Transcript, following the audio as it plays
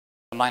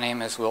My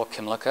name is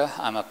Kymlicka.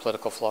 I'm a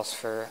political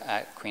philosopher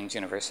at Queen's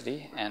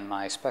University, and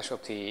my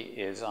specialty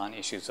is on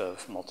issues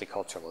of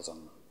multiculturalism,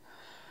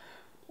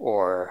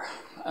 or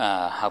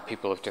how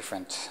people of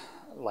different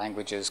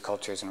languages,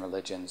 cultures, and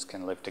religions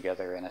can live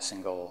together in a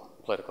single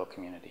political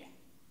community.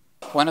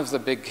 One of the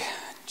big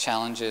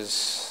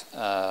challenges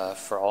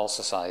for all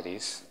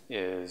societies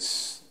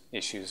is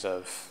issues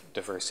of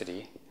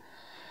diversity.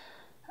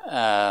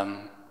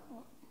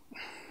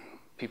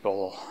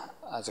 People,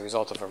 as a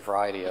result of a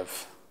variety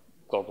of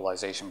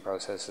globalization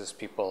processes,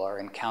 people are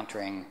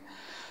encountering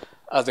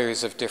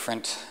others of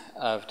different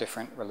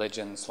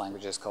religions,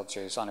 languages,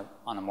 cultures on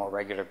a more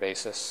regular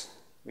basis.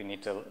 We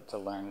need to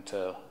learn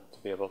to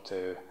be able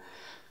to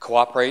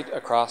cooperate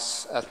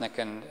across ethnic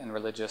and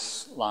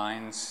religious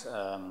lines,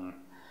 and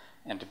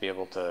to be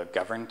able to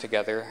govern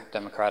together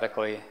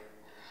democratically.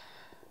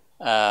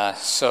 I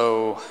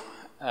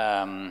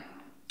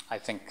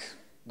think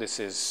this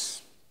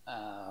is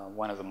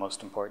one of the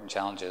most important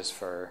challenges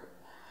for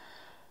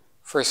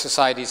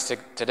societies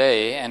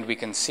today, and we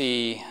can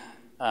see,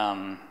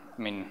 at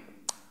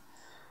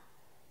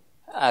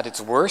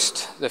its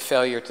worst, the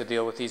failure to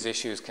deal with these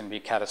issues can be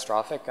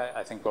catastrophic.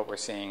 I think what we're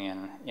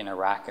seeing in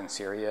Iraq and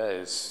Syria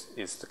is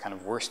the kind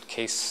of worst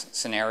case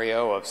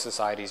scenario of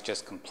societies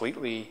just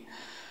completely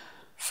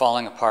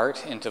falling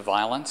apart into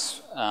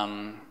violence,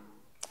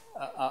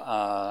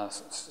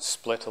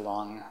 split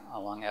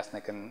along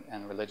ethnic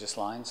and religious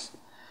lines.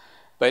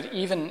 But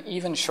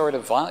even short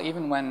of violence,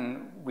 even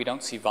when we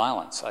don't see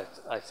violence,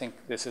 I think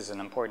this is an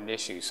important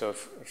issue. So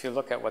if you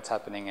look at what's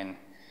happening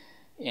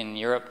in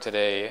Europe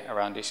today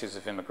around issues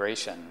of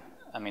immigration,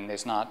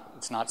 it's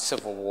not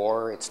civil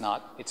war, it's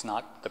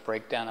not the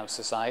breakdown of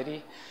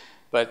society,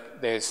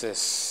 but there's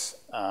this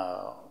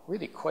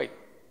really quite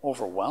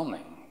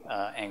overwhelming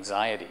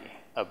anxiety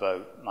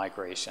about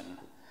migration,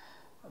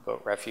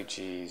 about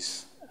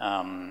refugees,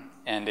 and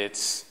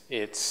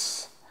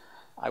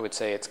I would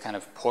say it's kind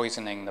of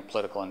poisoning the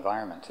political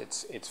environment.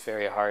 It's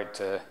very hard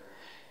to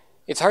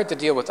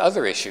deal with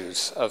other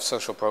issues of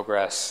social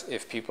progress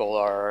if people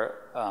are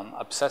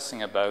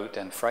obsessing about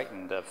and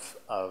frightened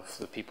of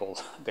the people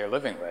they're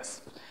living with.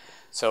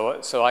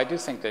 So I do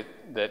think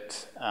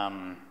that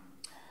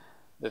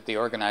the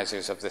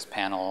organizers of this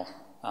panel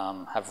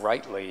have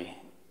rightly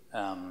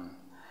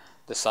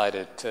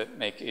decided to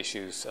make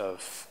issues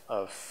of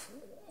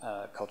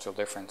cultural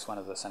difference one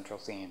of the central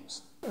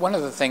themes. One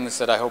of the things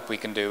that I hope we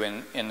can do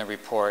in the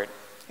report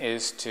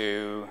is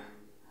to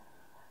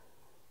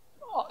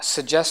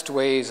suggest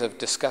ways of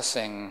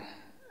discussing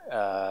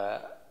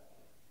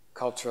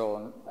cultural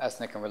and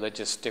ethnic and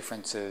religious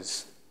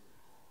differences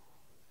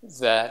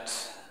that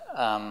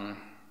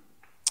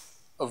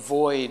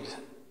avoid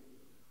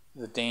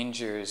the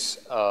dangers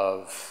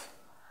of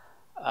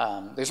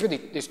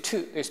there's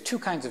two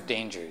kinds of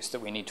dangers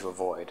that we need to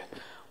avoid.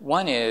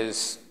 One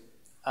is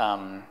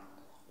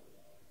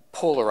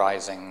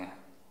polarizing,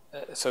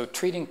 so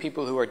treating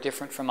people who are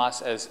different from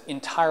us as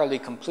entirely,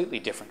 completely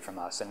different from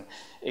us, and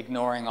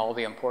ignoring all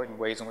the important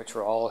ways in which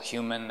we're all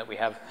human, that we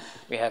have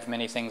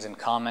many things in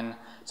common.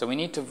 So we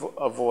need to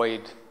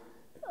avoid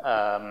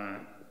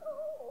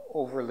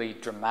overly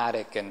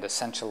dramatic and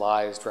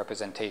essentialized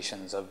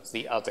representations of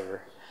the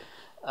other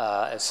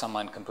as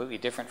someone completely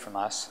different from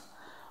us.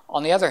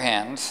 On the other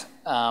hand,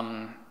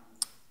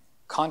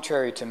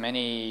 contrary to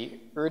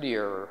many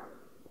earlier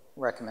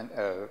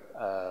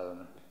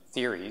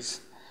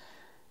theories,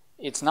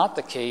 it's not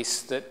the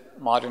case that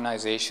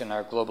modernization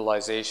or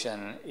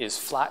globalization is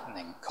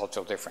flattening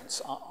cultural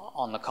difference.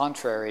 On the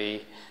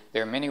contrary,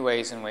 there are many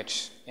ways in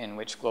which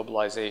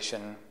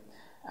globalization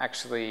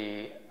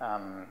actually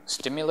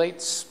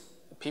stimulates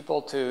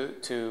people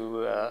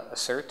to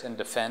assert and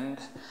defend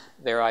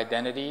their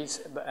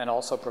identities, and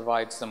also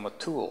provides them with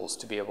tools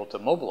to be able to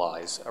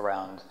mobilize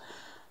around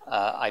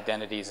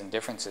identities and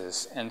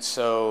differences. And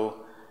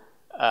so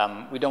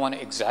we don't want to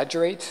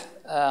exaggerate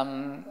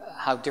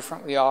how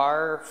different we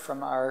are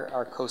from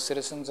our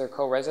co-citizens or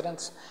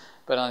co-residents,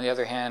 but on the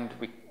other hand,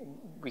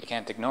 we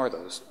can't ignore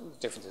those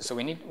differences. So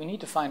we need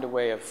to find a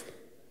way of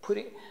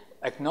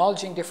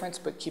acknowledging difference,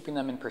 but keeping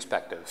them in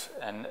perspective,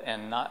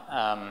 and not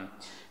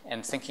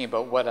and thinking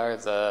about what are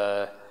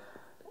the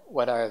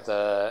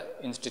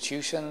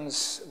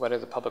institutions, what are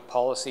the public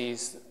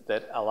policies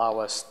that allow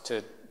us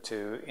to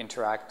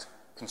interact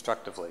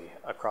constructively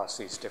across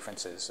these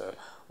differences. So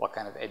what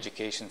kind of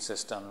education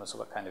systems,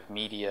 what kind of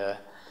media,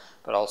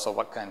 but also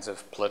what kinds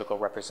of political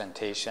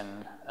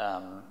representation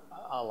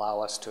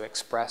allow us to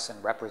express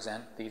and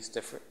represent these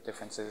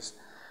differences.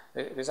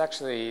 There's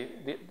actually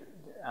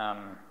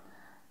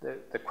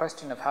the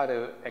question of how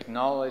to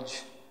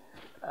acknowledge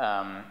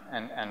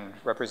and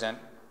represent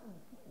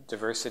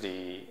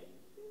diversity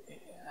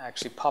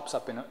actually pops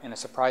up in a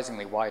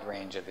surprisingly wide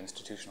range of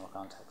institutional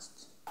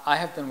contexts. I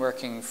have been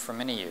working for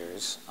many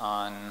years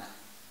on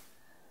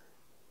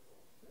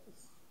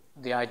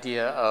the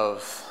idea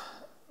of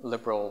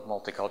liberal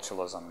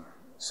multiculturalism.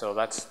 So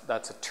that's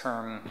a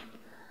term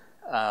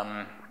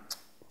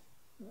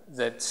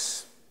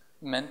that's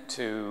meant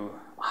to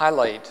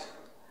highlight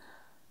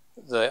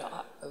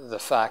the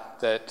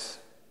fact that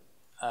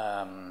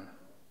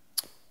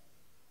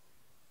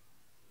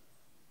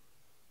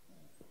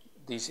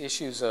these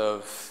issues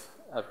of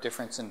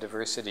difference and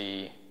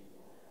diversity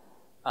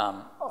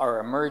are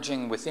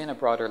emerging within a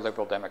broader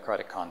liberal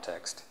democratic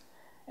context.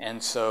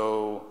 And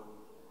so,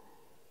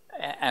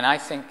 and I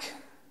think,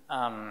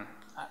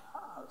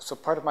 so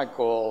part of my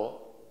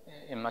goal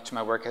in much of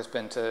my work has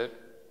been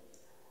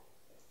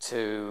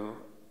to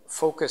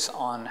focus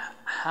on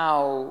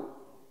how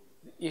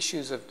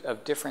issues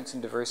of difference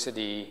and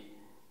diversity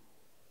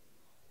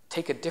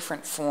take a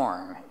different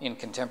form in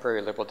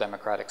contemporary liberal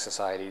democratic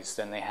societies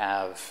than they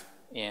have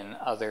in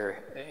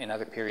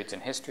other periods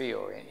in history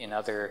or in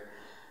other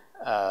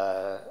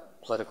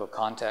political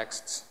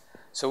contexts.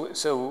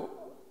 So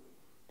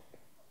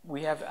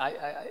we have,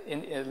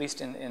 at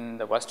least in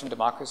the Western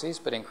democracies,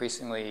 but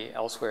increasingly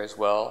elsewhere as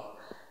well,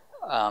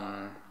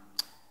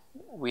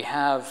 we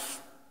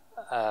have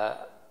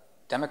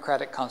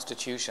democratic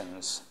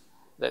constitutions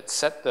that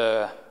set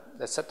the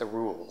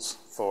rules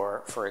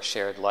for a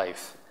shared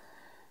life,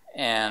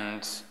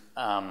 and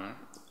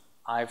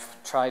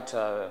I've tried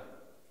to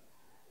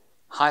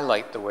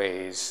highlight the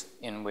ways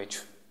in which,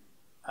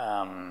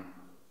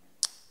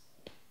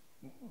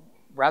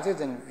 rather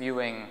than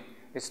viewing,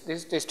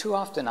 there's too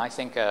often, I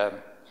think,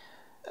 a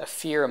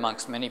fear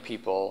amongst many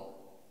people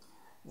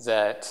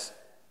that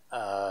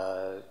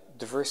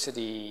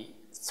diversity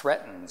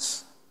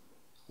threatens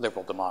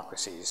liberal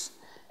democracies,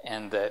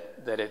 and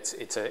that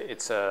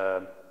it's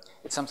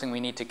something we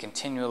need to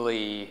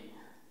continually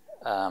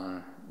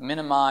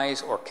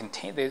minimize or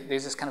contain.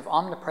 There's this kind of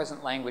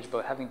omnipresent language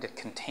about having to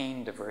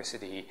contain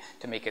diversity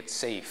to make it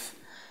safe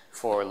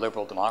for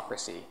liberal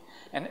democracy.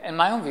 And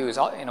my own view is,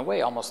 in a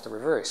way, almost the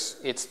reverse.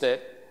 It's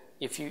that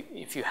if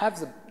you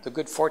have the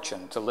good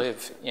fortune to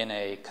live in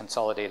a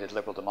consolidated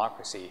liberal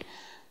democracy,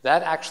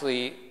 that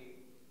actually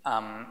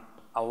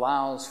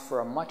allows for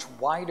a much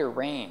wider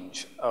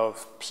range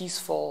of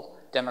peaceful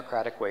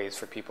democratic ways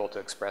for people to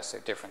express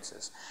their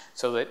differences.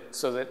 So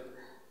that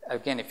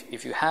again,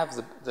 if you have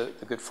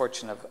the good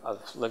fortune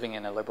of living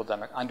in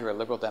under a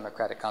liberal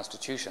democratic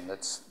constitution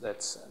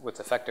that's with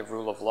effective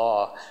rule of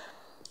law,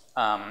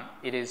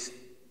 it is,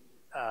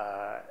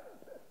 I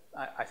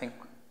think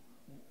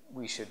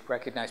we should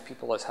recognize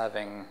people as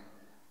having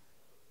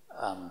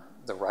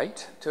the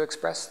right to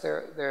express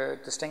their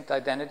distinct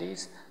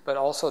identities, but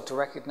also to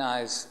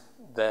recognize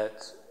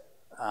that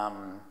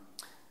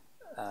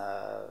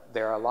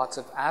there are lots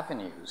of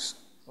avenues,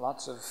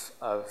 lots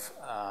of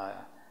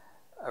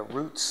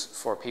routes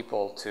for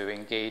people to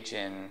engage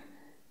in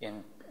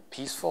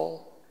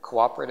peaceful,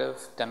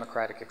 cooperative,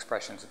 democratic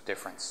expressions of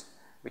difference,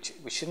 which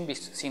shouldn't be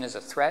seen as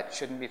a threat,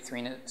 shouldn't be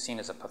seen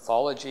as a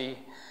pathology,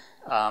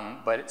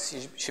 but it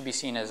should be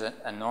seen as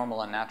a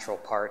normal and natural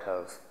part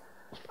of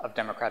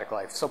democratic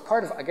life. So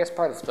part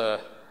of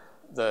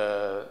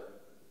the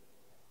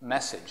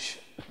message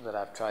that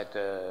I've tried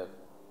to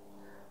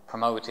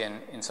promote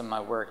in some of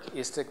my work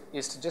is to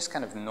just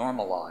kind of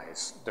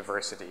normalize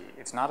diversity.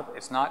 It's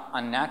not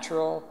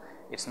unnatural,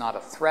 it's not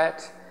a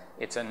threat,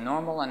 it's a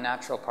normal and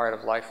natural part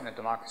of life in a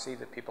democracy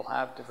that people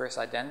have diverse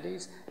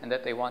identities and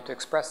that they want to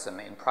express them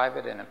in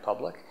private and in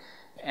public.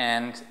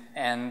 And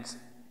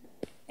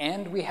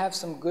we have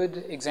some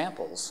good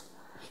examples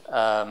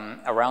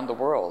around the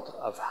world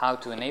of how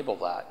to enable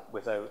that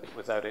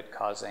without it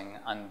causing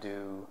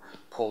undue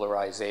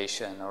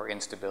polarization or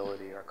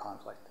instability or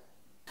conflict.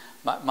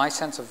 My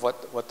sense of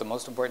what the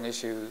most important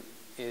issue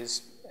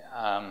is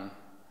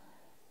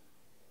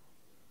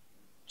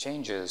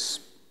changes.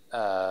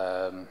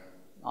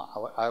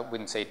 I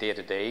wouldn't say day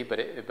to day, but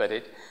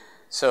I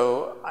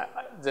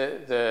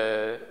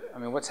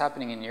mean, what's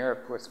happening in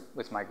Europe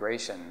with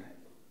migration?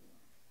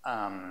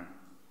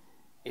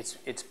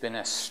 It's been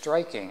a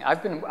striking.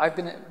 I've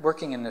been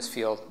working in this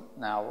field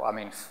now. I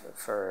mean,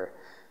 for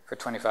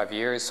 25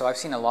 years, so I've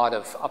seen a lot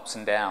of ups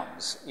and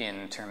downs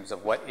in terms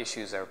of what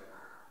issues are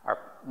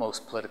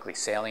most politically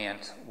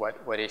salient,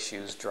 what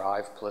issues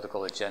drive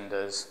political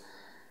agendas.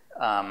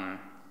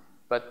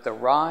 But the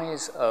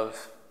rise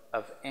of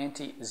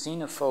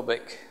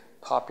anti-xenophobic,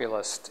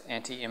 populist,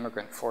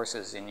 anti-immigrant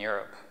forces in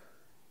Europe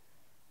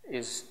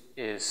is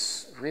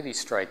really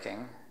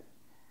striking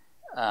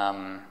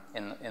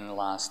in the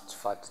last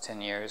 5 to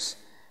 10 years.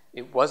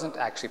 It wasn't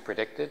actually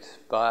predicted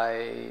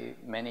by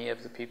many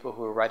of the people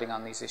who were writing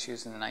on these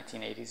issues in the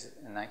 1980s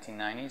and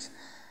 1990s.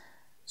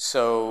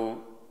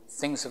 So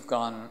things have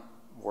gone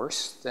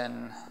worse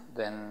than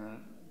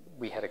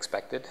we had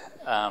expected,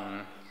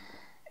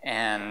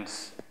 and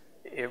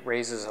it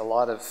raises a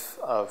lot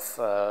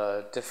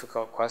of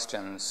difficult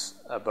questions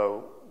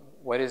about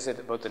what is it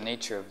about the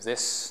nature of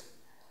this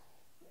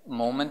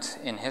moment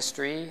in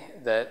history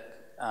that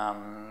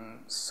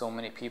so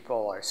many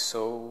people are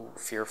so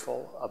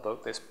fearful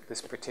about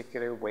this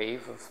particular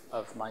wave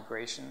of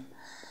migration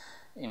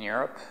in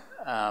Europe.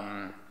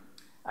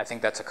 I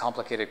think that's a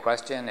complicated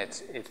question.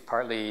 It's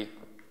partly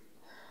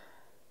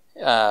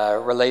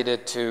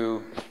related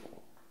to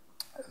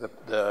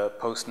the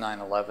post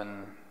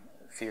 9/11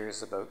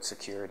 fears about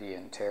security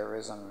and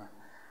terrorism,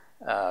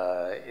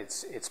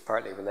 It's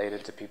partly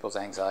related to people's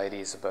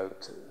anxieties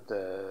about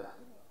the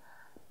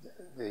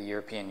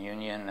European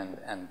Union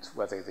and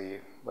whether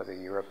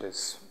Europe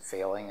is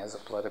failing as a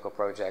political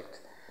project.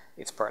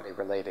 It's partly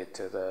related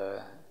to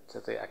the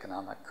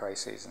economic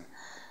crises. And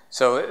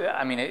so,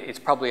 I mean, it's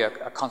probably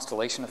a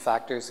constellation of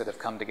factors that have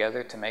come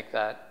together to make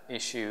that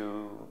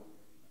issue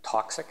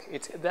toxic.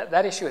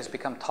 That issue has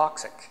become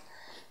toxic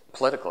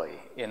politically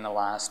in the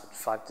last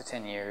 5 to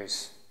 10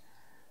 years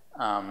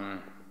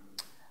in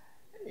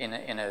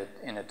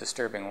a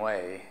disturbing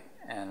way.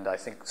 And I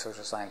think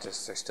social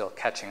scientists are still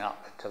catching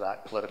up to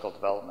that political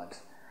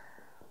development.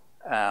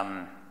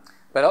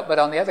 But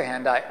on the other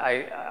hand,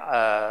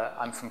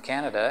 I'm from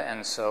Canada,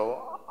 and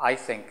so I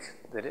think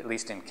that at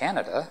least in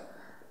Canada,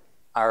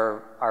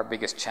 our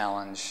biggest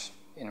challenge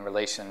in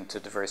relation to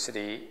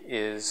diversity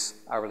is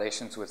our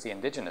relations with the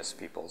Indigenous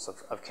peoples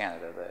of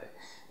Canada, the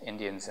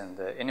Indians and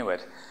the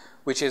Inuit,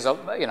 which is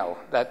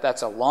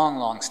that's a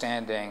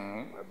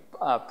long-standing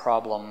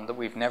problem that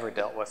we've never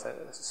dealt with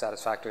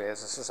satisfactorily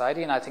as a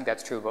society, and I think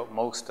that's true about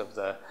most of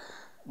the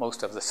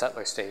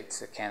settler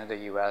states, Canada,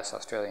 U.S.,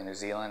 Australia, New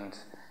Zealand,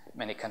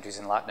 many countries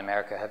in Latin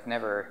America have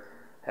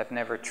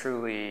never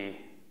truly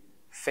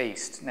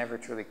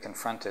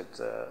confronted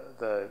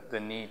the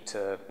need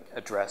to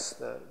address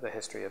the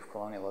history of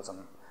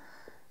colonialism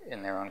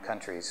in their own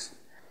countries.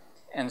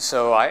 And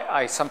so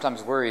I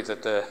sometimes worry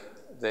that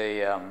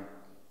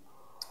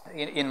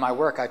in my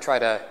work I try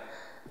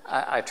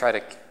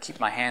to keep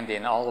my hand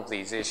in all of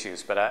these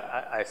issues, but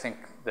I think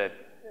that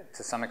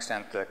to some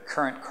extent the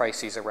current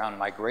crises around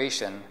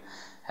migration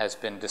has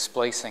been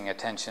displacing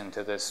attention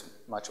to this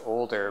much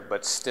older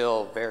but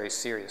still very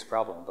serious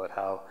problem about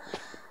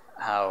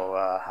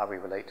how we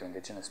relate to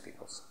Indigenous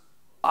peoples.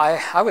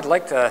 I would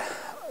like to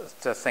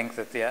think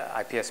that the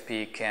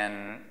IPSP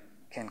can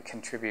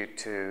contribute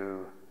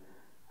to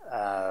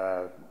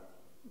the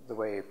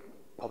way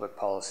public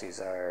policies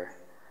are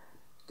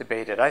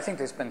debated. I think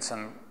there's been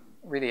some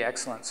really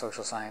excellent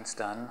social science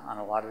done on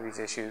a lot of these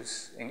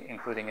issues,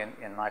 including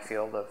in my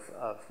field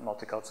of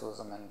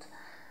multiculturalism and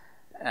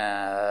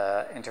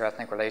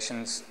interethnic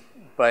relations,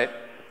 but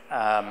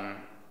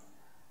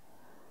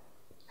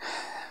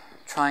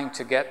trying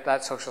to get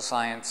that social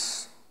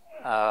science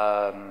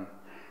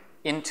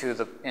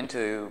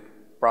into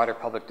broader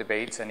public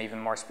debates and even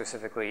more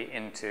specifically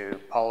into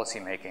policy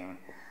making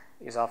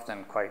is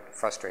often quite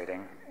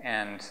frustrating.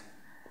 And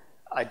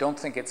I don't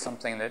think it's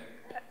something that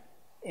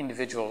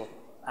individual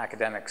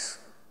academics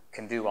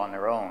can do on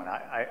their own.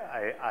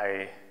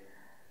 I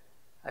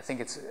think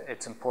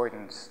it's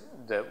important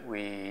that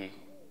we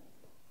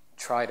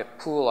try to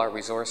pool our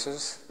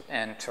resources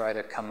and try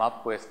to come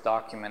up with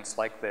documents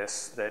like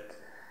this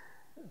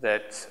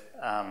that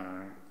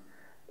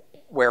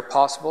where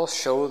possible,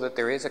 show that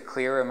there is a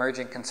clear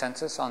emerging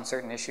consensus on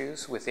certain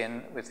issues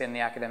within the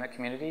academic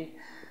community,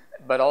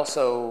 but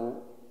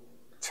also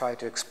try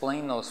to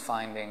explain those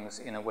findings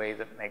in a way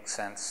that makes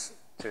sense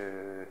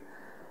to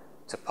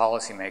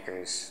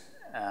policymakers.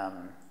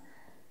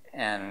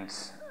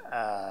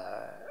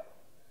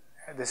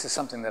 This is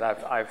something that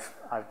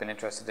I've been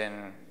interested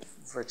in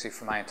virtually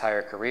for my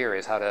entire career,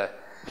 is how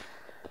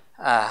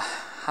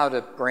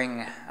to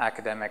bring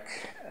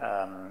academic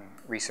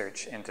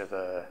research into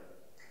the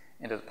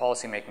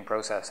policy-making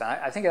process. And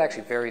I think it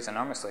actually varies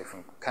enormously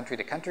from country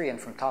to country and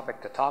from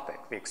topic to topic,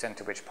 the extent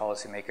to which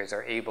policymakers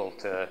are able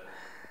to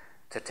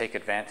take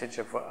advantage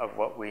of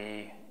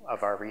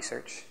our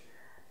research.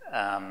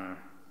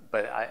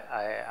 But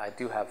I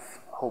do have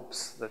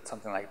hopes that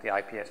something like the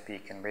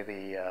IPSP can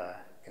really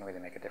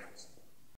make a difference.